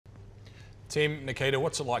Tim, Nikita,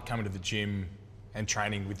 what's it like coming to the gym and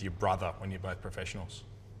training with your brother when you're both professionals?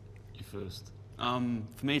 You first. For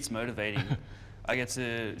me, it's motivating. I get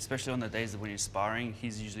to, especially on the days when he's sparring,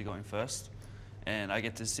 he's usually going first, and I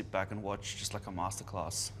get to sit back and watch just like a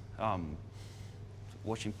masterclass,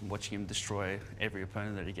 watching him destroy every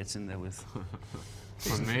opponent that he gets in there with.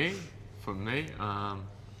 For me,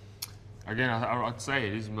 again, I'd say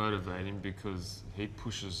it is motivating because he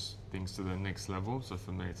pushes things to the next level. So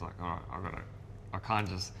for me, it's like, all right, I can't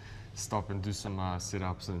just stop and do some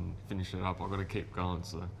sit-ups and finish it up. I've got to keep going.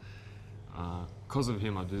 So because of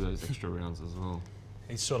him, I do those extra rounds as well.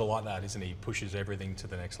 He's sort of like that, isn't he? He pushes everything to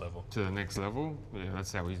the next level. To the next level? Yeah,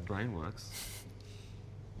 that's how his brain works.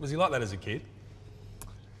 Was he like that as a kid?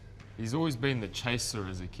 He's always been the chaser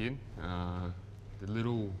as a kid. The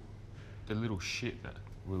little shit that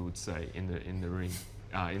we would say in the ring,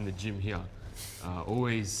 in the gym here.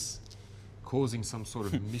 Always causing some sort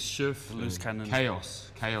of mischief. Loose cannon.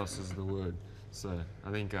 Chaos. Chaos is the word. So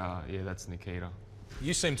I think, yeah, that's Nikita.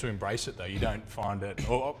 You seem to embrace it though. You don't find it,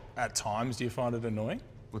 or at times do you find it annoying?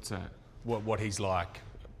 What's that? What he's like,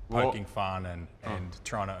 poking fun and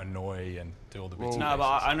trying to annoy and do all the bits. No,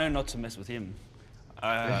 but I know not to mess with him.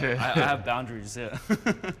 I have boundaries, yeah.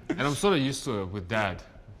 And I'm sort of used to it with Dad.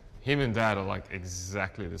 Him and Dad are like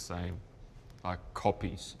exactly the same, like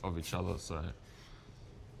copies of each other. So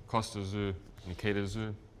Costa Tszyu, Nikita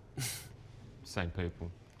Tszyu, same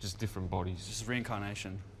people, just different bodies. Just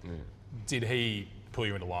reincarnation. Yeah. Did he pull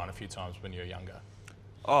you into line a few times when you were younger?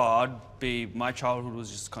 Oh, my childhood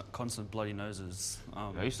was just constant bloody noses.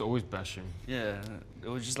 I used to always bash him. Yeah, it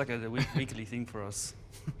was just like a weekly thing for us.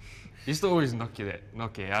 He used to always knock you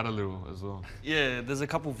out a little as well. Yeah, there's a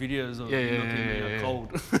couple videos of knocking me out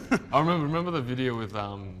cold. I remember the video with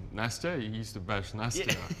Nastya. He used to bash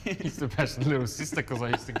Nastya. Yeah. He used to bash the little sister because I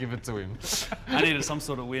used to give it to him. I needed some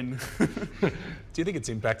sort of win. Do you think it's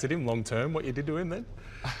impacted him long term, what you did to him then?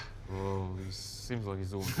 Well, he seems like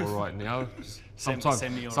he's all right now.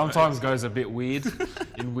 Sometimes goes a bit weird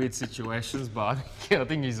in weird situations, but I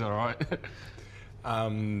think he's all right.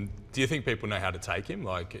 Do you think people know how to take him?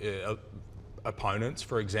 Like opponents,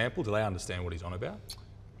 for example, do they understand what he's on about?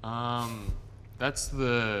 That's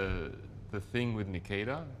the thing with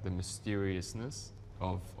Nikita, the mysteriousness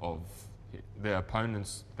of the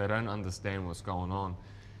opponents. They don't understand what's going on,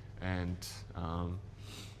 and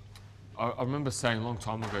I remember saying a long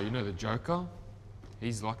time ago, you know, the Joker.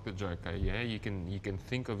 He's like the Joker. Yeah, you can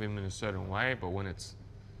think of him in a certain way, but when it's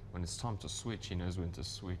time to switch, he knows when to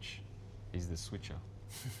switch. He's the switcher.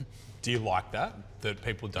 Do you like that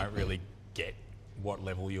people don't really get what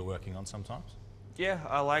level you're working on sometimes? Yeah,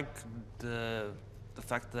 I like the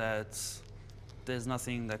fact that there's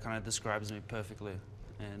nothing that kind of describes me perfectly,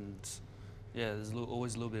 and yeah, there's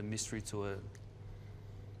always a little bit of mystery to it.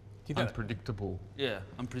 Unpredictable. Yeah,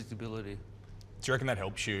 unpredictability. Do you reckon that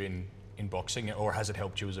helps you in boxing, or has it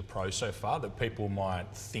helped you as a pro so far, that people might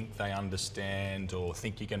think they understand or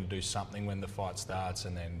think you're going to do something when the fight starts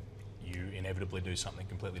and then you inevitably do something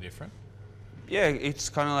completely different? Yeah, it's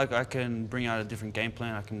kind of like I can bring out a different game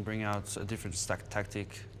plan, I can bring out a different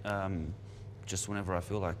tactic just whenever I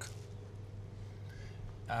feel like.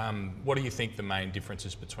 What do you think the main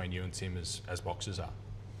differences between you and Tim as boxers are?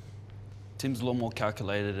 Tim's a lot more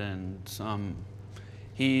calculated, and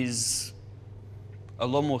he's a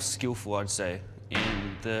lot more skillful, I'd say,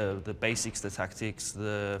 in the basics, the tactics,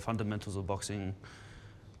 the fundamentals of boxing.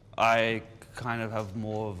 I kind of have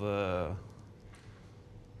more of a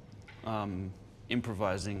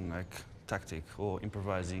improvising like tactic, or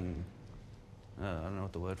improvising, I don't know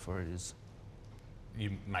what the word for it is.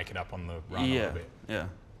 You make it up on the run a little bit? Yeah.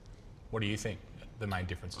 What do you think the main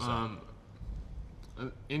differences are?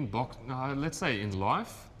 Let's say in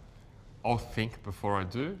life, I'll think before I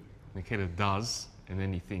do. Nikita does, and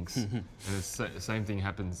then he thinks. And the same thing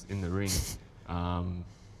happens in the ring.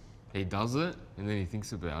 He does it, and then he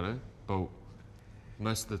thinks about it. But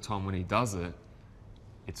most of the time when he does it,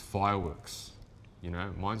 it's fireworks. You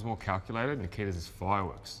know, mine's more calculated. Nikita's is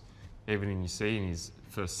fireworks. Everything you see in his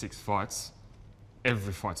first 6 fights,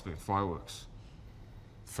 every fight's been fireworks.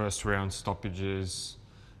 First round stoppages.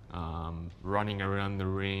 Running around the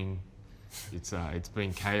ring, it's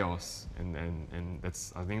been chaos, and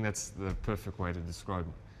I think that's the perfect way to describe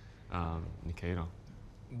Nikita.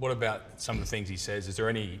 What about some of the things he says? Is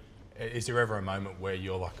there ever a moment where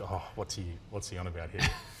you're like, oh, what's he on about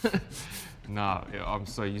here? Nah, I'm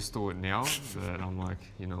so used to it now that I'm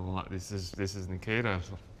like, you know what, this is Nikita.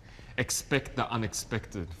 Expect the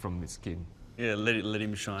unexpected from this kid. Yeah, let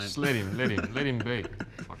him shine. Just let him be.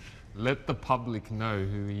 Fuck. let the public know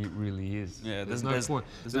who he really is. Yeah, there's there's no point.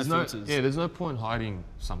 no filters. There's no point hiding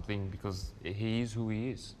something because he is who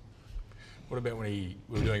he is. What about when we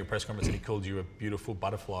were doing a press conference and he called you a beautiful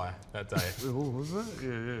butterfly that day? What was that?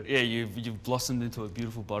 Yeah. Yeah, you've blossomed into a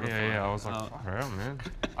beautiful butterfly. Yeah. I was like, fuck hell, man.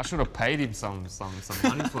 I should have paid him some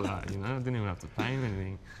money for that. You know, I didn't even have to pay him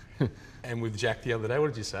anything. And with Jack the other day, what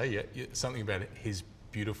did you say? Something about his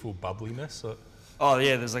beautiful bubbliness? Or? Oh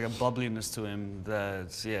yeah, there's like a bubbliness to him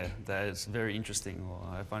that's very interesting, or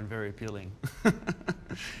I find very appealing.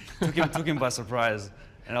 took him by surprise,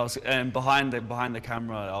 and behind the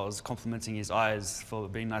camera, I was complimenting his eyes for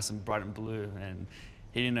being nice and bright and blue, and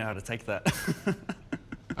he didn't know how to take that.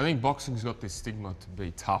 I think boxing's got this stigma to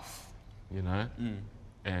be tough, you know,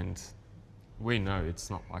 and we know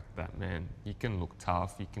it's not like that, man. You can look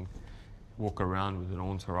tough, you can walk around with an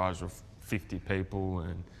entourage of 50 people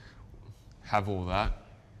and have all that,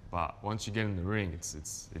 but once you get in the ring,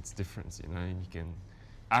 it's different, you know. You can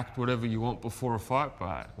act whatever you want before a fight,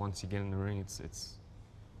 but once you get in the ring, it's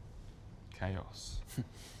chaos.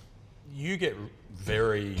 You get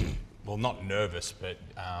very, well, not nervous, but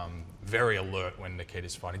very alert when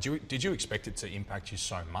Nikita's fighting. Did you expect it to impact you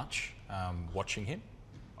so much watching him?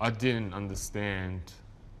 I didn't understand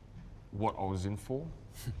what I was in for,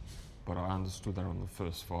 but I understood that on the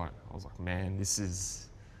first fight. I was like, man, this is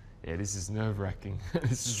nerve-wracking.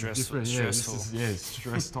 This is stressful. It's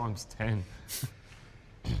stress times 10.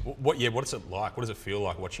 What is it like? What does it feel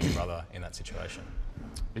like watching your brother in that situation?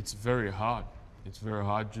 It's very hard. It's very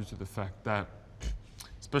hard due to the fact that,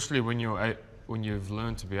 especially when you've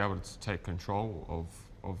learned to be able to take control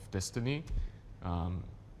of destiny,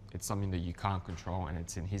 it's something that you can't control and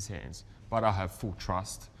it's in his hands. But I have full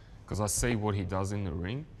trust because I see what he does in the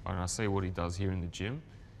ring and I see what he does here in the gym,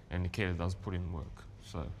 and Nikita does put in work.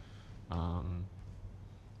 So,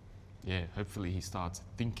 hopefully he starts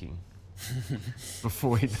thinking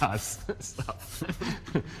before he does stuff.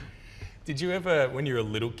 Did you ever, when you were a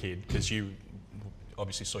little kid, because you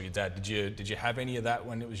obviously saw your dad, did you have any of that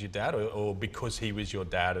when it was your dad, or because he was your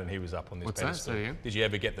dad and he was up on this pedestal? What's that? Did you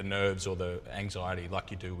ever get the nerves or the anxiety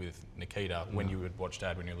like you do with Nikita when you would watch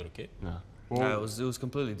dad when you were a little kid? No. No, it was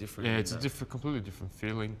completely different. Yeah, it's a completely different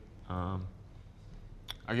feeling.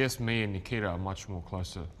 I guess me and Nikita are much more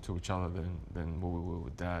closer to each other than what we were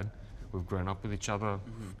with Dad. We've grown up with each other,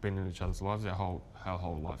 we've been in each other's lives our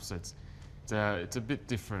whole life. So it's a bit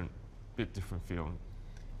different feeling.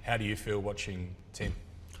 How do you feel watching Tim?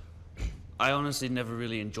 I honestly never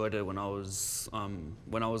really enjoyed it when I was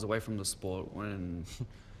away from the sport. When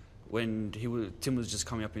Tim was just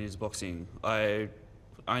coming up in his boxing, I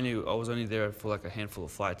knew I was only there for like a handful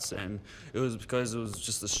of fights, and it was because it was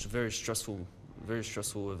just a very stressful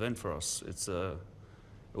event for us. It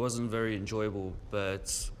wasn't very enjoyable,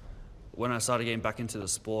 but when I started getting back into the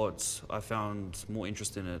sport, I found more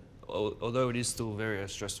interest in it. Although it is still very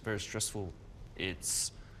stressful,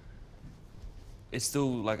 it's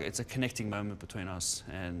still like it's a connecting moment between us,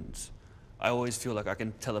 and I always feel like I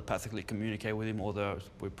can telepathically communicate with him, although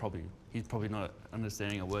he's probably not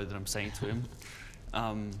understanding a word that I'm saying to him.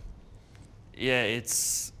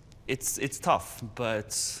 It's tough,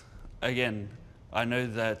 but again, I know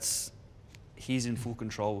that he's in full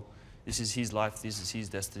control. This is his life. This is his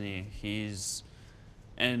destiny.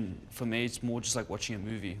 And for me, it's more just like watching a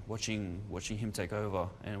movie, watching him take over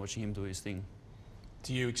and watching him do his thing.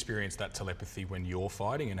 Do you experience that telepathy when you're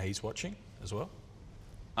fighting and he's watching as well?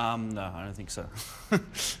 No, I don't think so.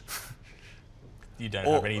 You don't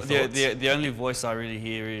have any thoughts? The only voice I really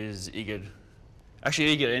hear is Igor. Actually,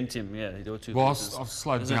 Igor and Tim, yeah, there were two voices. I've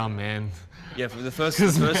slowed down, man. Yeah, for the first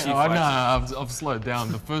few fights. I've slowed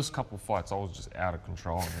down. The first couple of fights, I was just out of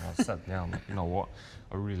control, and I sat down, like, you know what?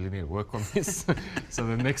 I really need to work on this. So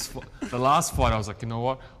the last fight, I was like, you know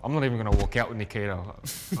what? I'm not even going to walk out with Nikita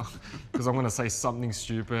because I'm going to say something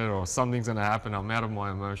stupid or something's going to happen. I'm out of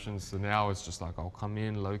my emotions. So now it's just like, I'll come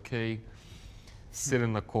in low key, sit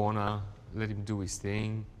in the corner, let him do his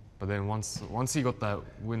thing. But then once he got that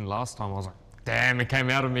win last time, I was like, damn, it came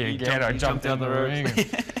out of me again. I jumped down the ring.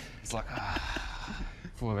 It's like,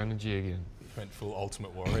 full of energy again. Went full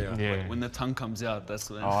Ultimate Warrior. Yeah. When the tongue comes out, that's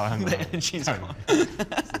when the energy's gone.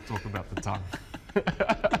 Let's talk about the tongue.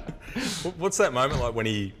 What's that moment like when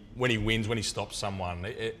he wins, when he stops someone?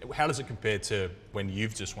 How does it compare to when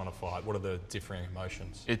you've just won a fight? What are the differing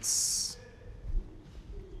emotions? It's...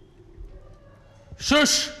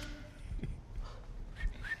 Shush!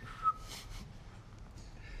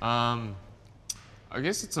 I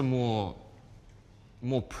guess it's a more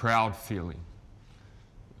proud feeling.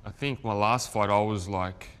 I think my last fight I was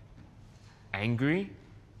like angry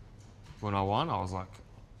when I won. I was like,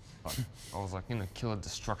 Like, I was like in a killer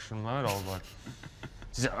destruction mode. I was like,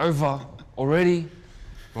 is it over already?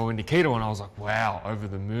 Well, when Nikita won, I was like, wow, over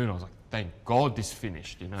the moon. I was like, thank God this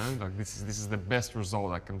finished, you know? Like this is the best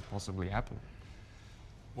result that can possibly happen.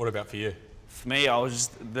 What about for you? For me, I was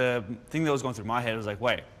just, the thing that was going through my head was like,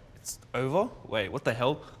 wait, it's over? Wait, what the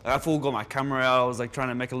hell? Like, I full got my camera out. I was like trying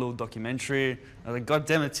to make a little documentary. I was like, God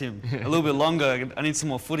damn it, Tim, a little bit longer. I need some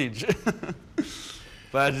more footage.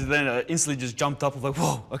 But I just then instantly just jumped up. I was like,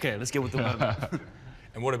 whoa, okay, let's get with the moment.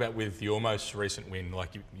 And what about with your most recent win, like,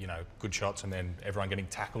 you know, good shots and then everyone getting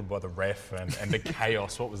tackled by the ref and the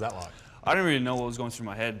chaos? What was that like? I didn't really know what was going through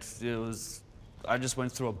my head. I just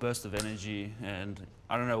went through a burst of energy, and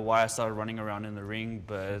I don't know why I started running around in the ring,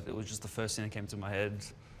 but it was just the first thing that came to my head.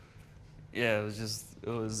 Yeah, it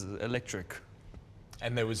was electric.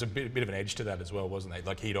 And there was a bit of an edge to that as well, wasn't there?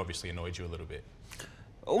 Like, he'd obviously annoyed you a little bit.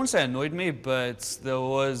 I wouldn't say annoyed me, but there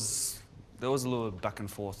was a little back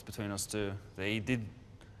and forth between us two. He did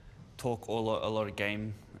talk a lot of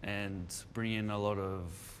game and bring in a lot of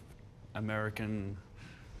American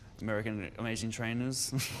amazing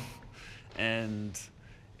trainers. And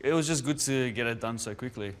it was just good to get it done so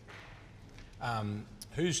quickly.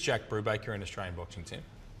 Who's Jack Brubaker in Australian boxing, Tim?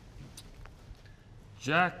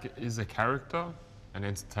 Jack is a character, an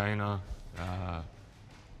entertainer, a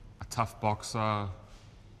tough boxer,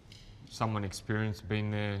 someone experienced, been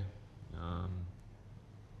there.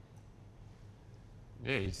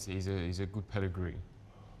 Yeah, he's a good pedigree.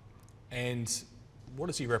 And what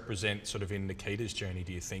does he represent sort of in Nikita's journey,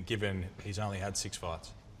 do you think, given he's only had 6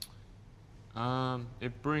 fights?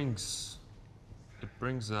 It brings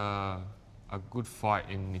a good fight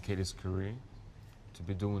in Nikita's career to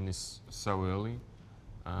be doing this so early.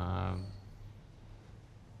 And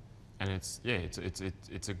it's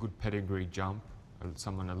a good pedigree jump,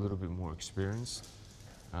 someone a little bit more experienced.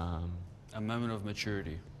 A moment of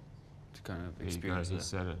maturity to kind of experience he it.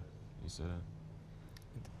 said it.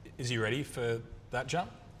 Is he ready for that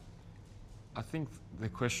jump? I think the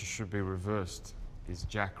question should be reversed. Is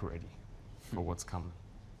Jack ready for what's coming?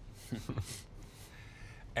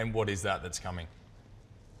 And what is that that's coming?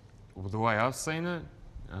 Well, the way I've seen it,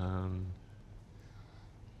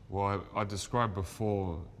 well, I described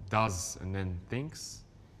before does and then thinks,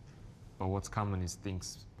 but what's coming is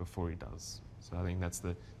thinks before he does. So I think that's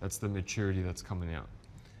the maturity that's coming out.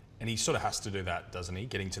 And he sort of has to do that, doesn't he?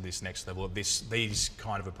 Getting to this next level of these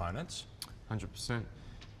kind of opponents. 100%.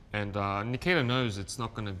 And Nikita knows it's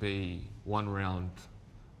not going to be 1 round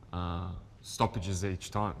stoppages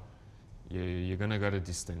each time. You're going to go to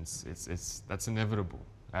distance. That's inevitable.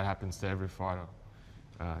 That happens to every fighter.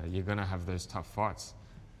 You're going to have those tough fights.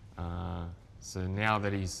 So now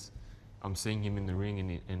that I'm seeing him in the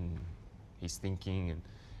ring and he's thinking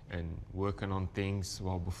and working on things,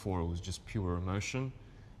 while before it was just pure emotion.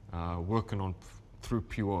 Working on through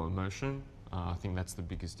pure emotion, I think that's the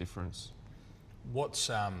biggest difference. What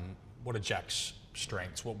are Jack's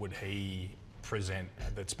strengths? What would he present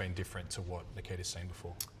that's been different to what Nikita's seen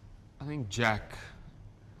before? I think Jack,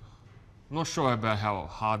 I'm not sure about how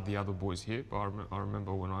hard the other boys hit, but I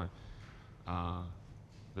remember when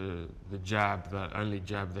the jab, the only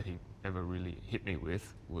jab that he ever really hit me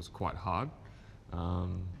with was quite hard.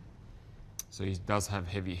 So he does have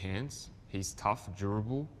heavy hands. He's tough,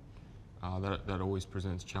 durable. That always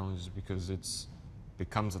presents challenges because it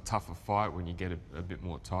becomes a tougher fight when you get a bit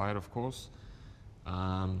more tired, of course.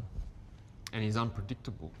 And he's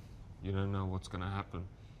unpredictable. You don't know what's going to happen.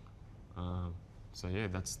 So yeah,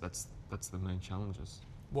 that's the main challenges.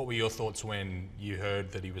 What were your thoughts when you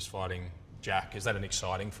heard that he was fighting Jack? Is that an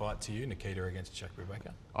exciting fight to you, Nikita against Jack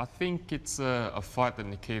Brubaker? I think it's a fight that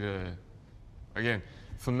Nikita, again,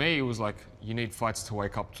 for me it was like you need fights to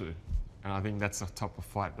wake up to. And I think that's the type of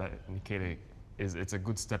fight that Nikita is. It's a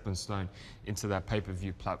good stepping stone into that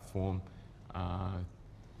pay-per-view platform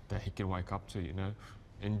that he can wake up to, you know.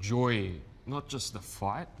 Enjoy not just the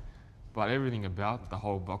fight, but everything about the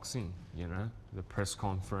whole boxing, you know. The press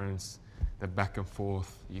conference, the back and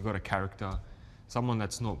forth. You got a character, someone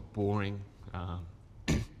that's not boring.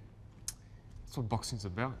 That's what boxing's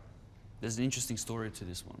about. There's an interesting story to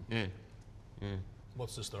this one. Yeah.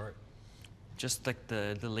 What's the story? Just like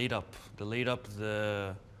the lead up,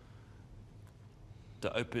 the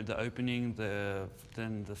opening,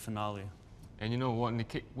 then the finale. And you know what,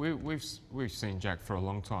 Nikita, we've seen Jack for a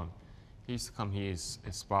long time. He used to come here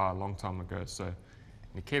and spar a long time ago. So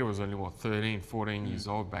Nikita was only, 13, 14 years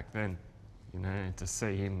old back then. You know, and to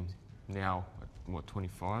see him now, at,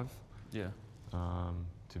 25? Yeah.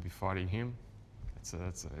 To be fighting him, it's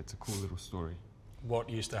a cool little story.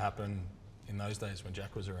 What used to happen in those days when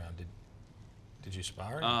Jack was around? Did you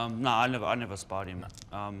spar him? No, I never sparred him.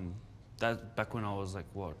 That back when I was like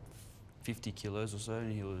what, 50 kilos or so,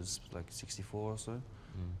 and he was like 64 or so.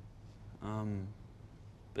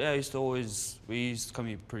 Yeah, we used to come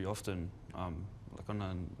here pretty often, like on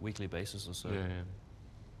a weekly basis or so.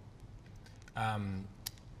 Yeah.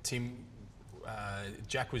 Tim,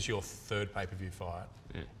 Jack was your third pay-per-view fight,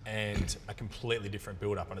 and a completely different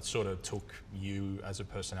build-up, and it sort of took you as a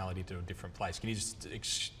personality to a different place. Can you just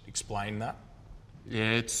explain that?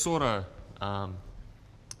 Yeah, it's sort of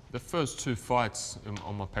the first two fights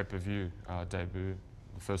on my pay-per-view debut.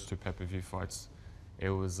 The first two pay-per-view fights, it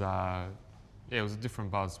was it was a different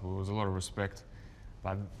buzz. There was a lot of respect,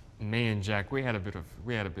 but me and Jack, we had a bit of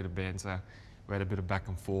banter. We had a bit of back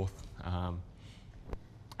and forth.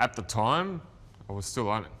 At the time, I was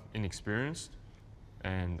still inexperienced,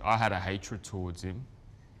 and I had a hatred towards him,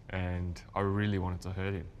 and I really wanted to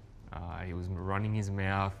hurt him. He was running his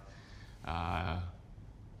mouth.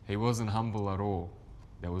 He wasn't humble at all.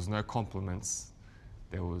 There was no compliments.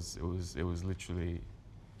 It was literally,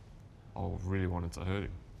 I really wanted to hurt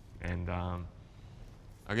him. And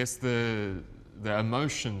I guess the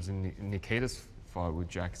emotions in Nikita's fight with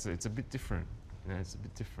Jack, it's a bit different. You know, it's a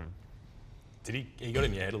bit different. He got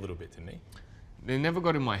in your head a little bit, didn't he? They never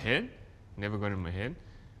got in my head. Never got in my head.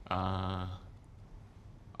 I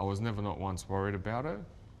was never not once worried about it,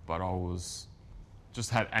 but I was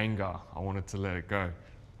just had anger. I wanted to let it go.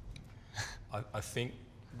 I think,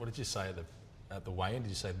 what did you say at the weigh-in? Did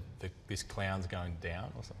you say this clown's going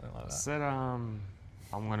down or something like that? I said, I'm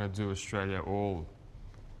going to do Australia all.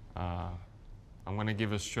 I'm going to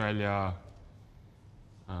give Australia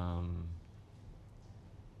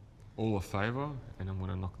all a favour, and I'm going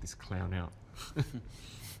to knock this clown out.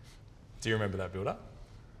 Do you remember that build-up?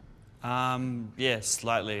 Yeah,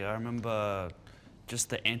 slightly. I remember just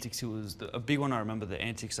the antics. It was a big one. I remember the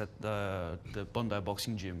antics at the Bondi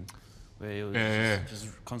boxing gym, where he was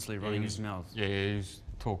just constantly running his mouth. Yeah, he was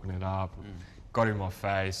talking it up. Got in my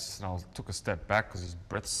face, and I took a step back because his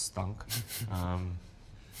breath stunk. And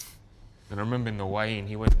I remember in the weigh-in,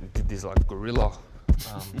 he went and did this like gorilla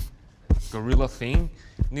thing,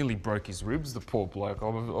 nearly broke his ribs, the poor bloke. I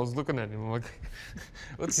was looking at him like,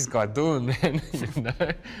 what's this guy doing, man? You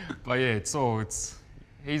know? But yeah,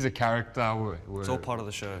 he's a character. It's all part of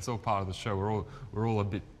the show. It's all part of the show. We're all a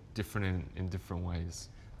bit different in different ways.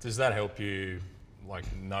 Does that help you like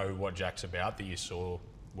know what Jack's about, that you saw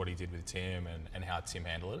what he did with Tim and how Tim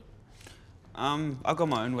handled it? I've got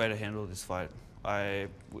my own way to handle this fight.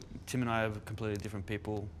 Tim and I are completely different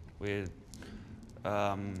people. We're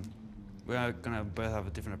gonna both have a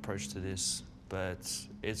different approach to this, but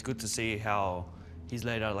it's good to see how he's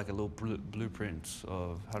laid out like a little blueprint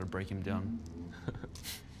of how to break him down.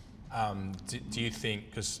 Do you think,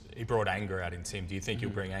 because he brought anger out in Tim, do you think he'll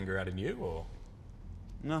bring anger out in you, or?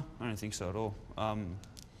 No, I don't think so at all.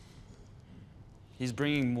 He's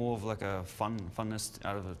bringing more of like a funness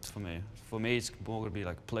out of it for me. For me, it's more going to be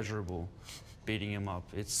like pleasurable, beating him up.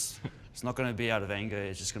 It's not going to be out of anger.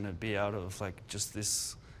 It's just going to be out of like just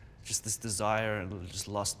this desire and just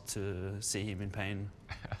lust to see him in pain.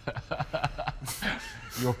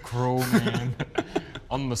 You're cruel, man.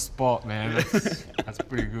 On the spot, man. That's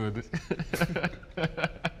pretty good.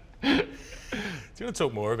 Do you want to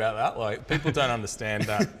talk more about that? Like, people don't understand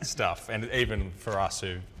that stuff, and even for us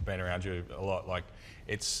who've been around you a lot, like,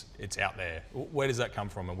 it's out there. Where does that come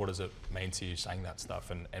from, and what does it mean to you saying that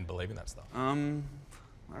stuff and believing that stuff? I don't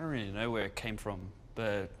really know where it came from,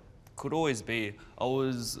 but could always be. I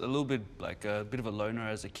was a little bit like a bit of a loner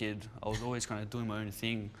as a kid. I was always kind of doing my own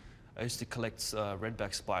thing. I used to collect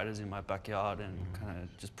redback spiders in my backyard and kind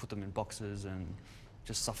of just put them in boxes and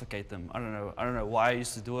just suffocate them. I don't know why I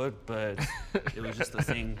used to do it, but it was just a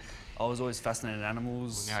thing. I was always fascinated in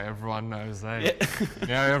animals. Well, now everyone knows, eh? Yeah.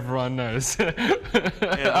 Now everyone knows.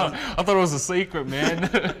 Yeah, I thought it was a secret, man.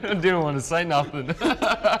 I didn't want to say nothing.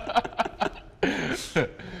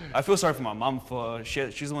 I feel sorry for my mum for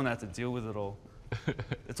she's the one that had to deal with it all.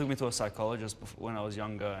 They took me to a psychologist when I was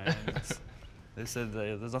younger, and they said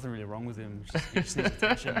there's nothing really wrong with him. He just needs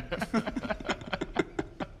attention.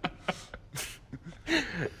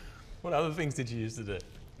 What other things did you used to do?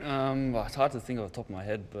 It's hard to think off the top of my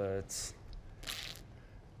head, but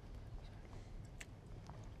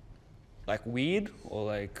like weird or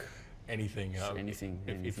like Anything. anything.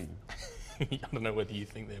 I don't know whether you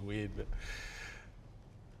think they're weird, but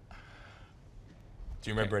do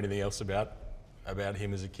you remember anything else about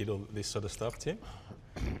him as a kid or this sort of stuff, Tim?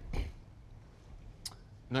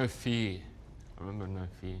 No fear. I remember no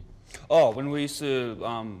fear. Oh, when we used to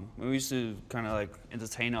kind of like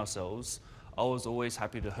entertain ourselves, I was always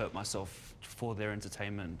happy to hurt myself for their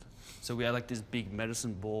entertainment. So we had like this big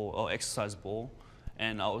medicine ball or exercise ball,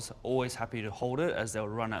 and I was always happy to hold it as they would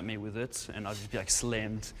run at me with it, and I'd just be like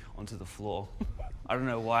slammed onto the floor. I don't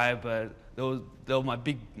know why, but they were my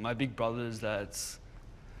big brothers that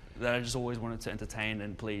I just always wanted to entertain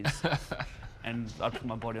and please, and I'd put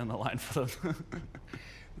my body on the line for them.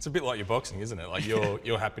 It's a bit like your boxing, isn't it? Like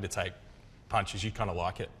you're happy to take punches, you kind of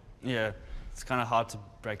like it. Yeah, it's kind of hard to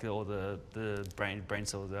break all the brain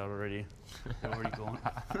cells out already. They're already gone.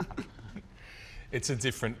 It's a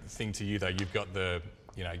different thing to you though. You've got the,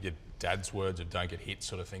 you know, your dad's words of don't get hit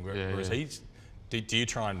sort of thing. Whereas do you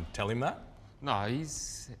try and tell him that? No,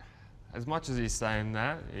 he's, as much as he's saying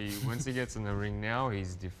that, once he gets in the ring now,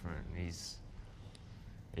 he's different. He's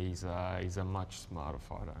a much smarter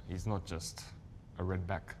fighter. He's not just a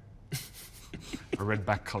redback. A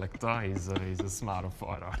redback collector. He's a smarter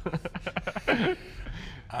fighter.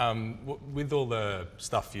 With all the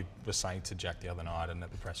stuff you were saying to Jack the other night and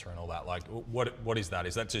at the presser and all that, like, what is that?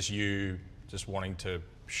 Is that just you just wanting to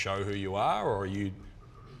show who you are, or are you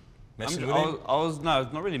messing with him? No,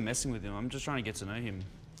 not really messing with him. I'm just trying to get to know him.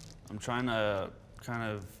 I'm trying to kind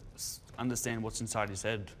of understand what's inside his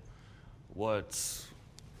head. What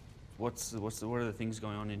are the things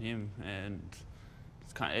going on in him, and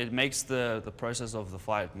it makes the process of the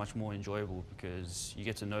fight much more enjoyable because you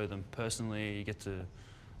get to know them personally. You get to,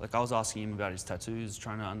 like, I was asking him about his tattoos,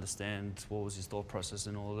 trying to understand what was his thought process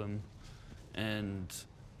in all of them, and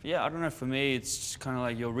yeah, I don't know. For me, it's kind of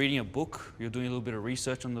like you're reading a book. You're doing a little bit of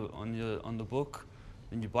research on the book,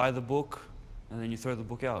 then you buy the book, and then you throw the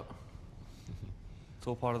book out. It's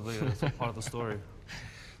all part of the story.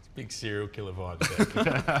 It's big serial killer vibes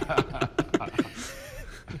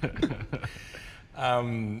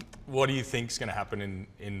there. What do you think's going to happen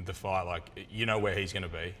in the fight? Like, you know where he's going to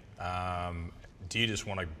be. Do you just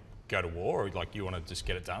want to go to war, or like you want to just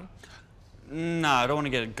get it done? No, I don't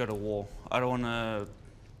want to go to war. I don't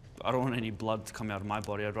want any blood to come out of my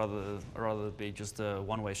body. I'd rather be just a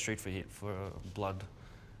one-way street for blood.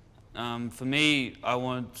 For me, I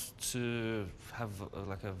want to have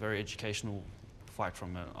like a very educational fight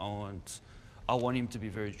from it. I want him to be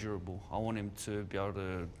very durable. I want him to be able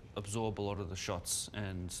to absorb a lot of the shots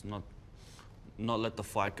and not let the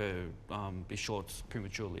fight go be short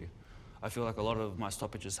prematurely. I feel like a lot of my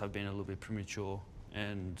stoppages have been a little bit premature,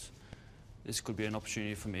 and this could be an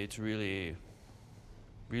opportunity for me to really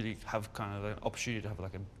have kind of an opportunity to have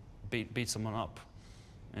like a beat someone up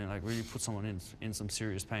and like really put someone in some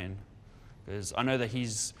serious pain. Because I know that he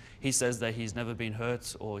says that he's never been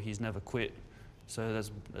hurt or he's never quit, so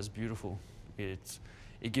that's beautiful.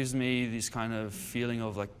 It gives me this kind of feeling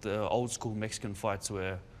of like the old school Mexican fights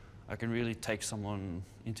where I can really take someone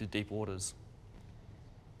into deep waters.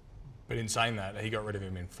 But in saying that, he got rid of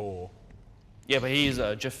him in 4. Yeah, but he's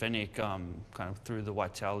Jeff Fennick kind of threw the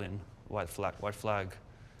white towel in, white flag.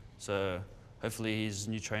 So hopefully his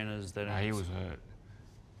new trainers. He was hurt.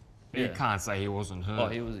 Yeah. You can't say he wasn't hurt. Oh,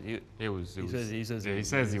 he was. He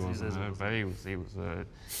says he wasn't hurt, but he was hurt.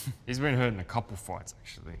 He's been hurt in a couple fights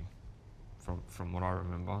actually, from what I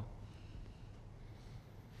remember.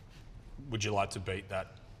 Would you like to beat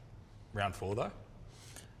that round 4 though?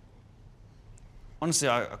 Honestly,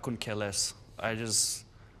 I couldn't care less. I just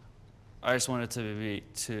wanted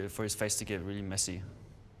for his face to get really messy.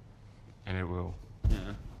 And it will.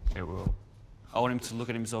 Yeah. It will. I want him to look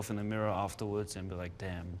at himself in the mirror afterwards and be like,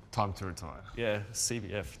 damn. Time to retire. Yeah,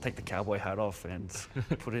 CBF. Take the cowboy hat off and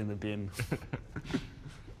put it in the bin.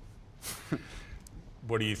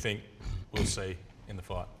 What do you think we'll see in the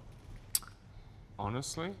fight?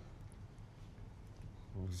 Honestly,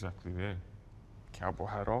 exactly there. Cowboy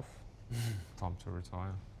hat off. Time to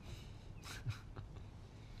retire.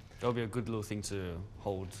 That'll be a good little thing to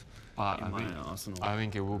hold in my arsenal. I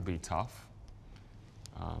think it will be tough.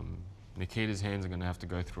 Nikita's hands are going to have to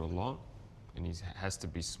go through a lot, and he has to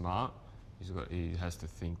be smart. He has to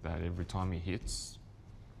think that every time he hits,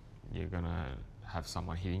 you're going to have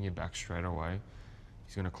someone hitting your back straight away.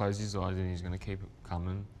 He's going to close his eyes and he's going to keep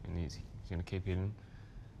coming, and he's going to keep hitting.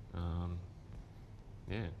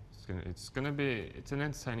 It's an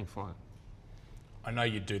entertaining fight. I know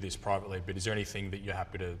you do this privately, but is there anything that you're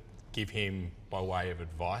happy to give him by way of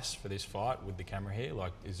advice for this fight with the camera here?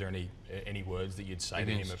 Like, is there any words that you'd say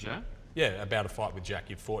Against to him Jack? Yeah, about a fight with Jack?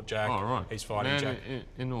 You've fought Jack. Oh, right. He's fighting Jack.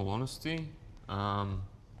 In all honesty,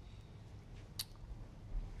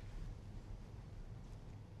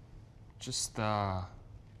 just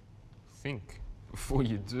think before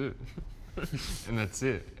you do, and that's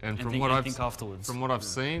it. And from what I've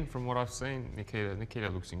seen, Nikita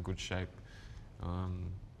looks in good shape.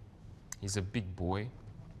 He's a big boy.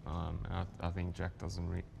 And I think Jack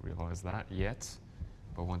doesn't realise that yet.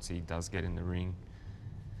 But once he does get in the ring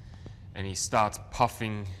and he starts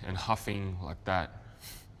puffing and huffing like that,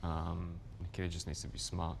 Nikita just needs to be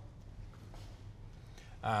smart.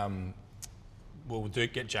 Well, we'll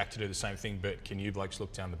get Jack to do the same thing, but can you blokes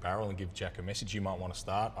look down the barrel and give Jack a message? You might want to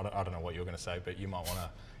start. I don't know what you're going to say, but you might want to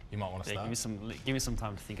start. Give me some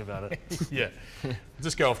time to think about it. Yeah,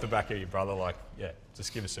 just go off the back of your brother. Like, yeah,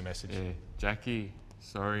 just give us a message. Yeah, Jackie,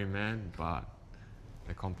 sorry man, but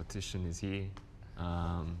the competition is here.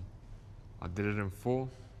 I did it in 4.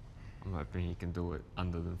 I'm hoping he can do it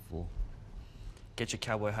under than 4. Get your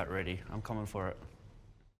cowboy hat ready. I'm coming for it.